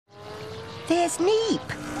There's Neep.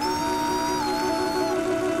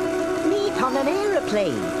 Neep on an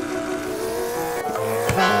aeroplane.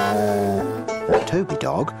 Toby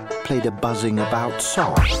Dog played a buzzing about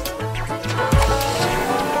song.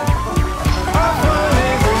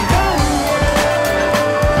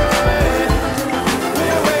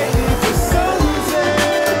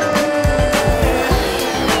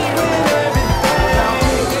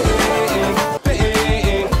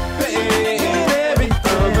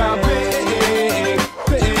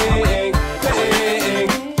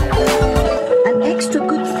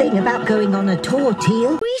 About going on a tour,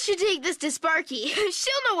 Teal. We should take this to Sparky.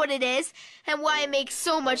 She'll know what it is and why it makes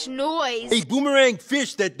so much noise. A boomerang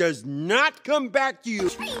fish that does not come back to you.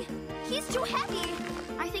 Tree, he's too heavy.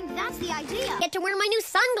 I think that's the idea. Get to wear my new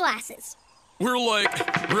sunglasses. We're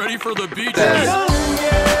like ready for the beaches.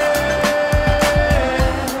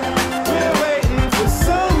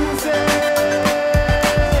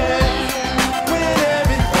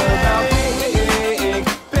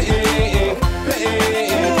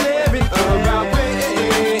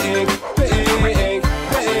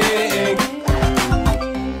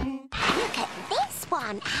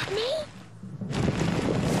 Abney?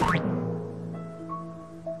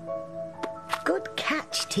 Good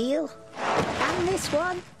catch, Teal. And this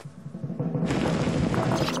one.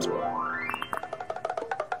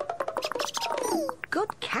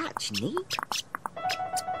 Good catch, Neep.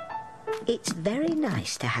 It's very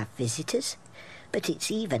nice to have visitors, but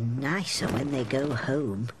it's even nicer when they go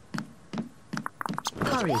home.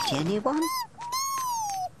 Porridge, anyone?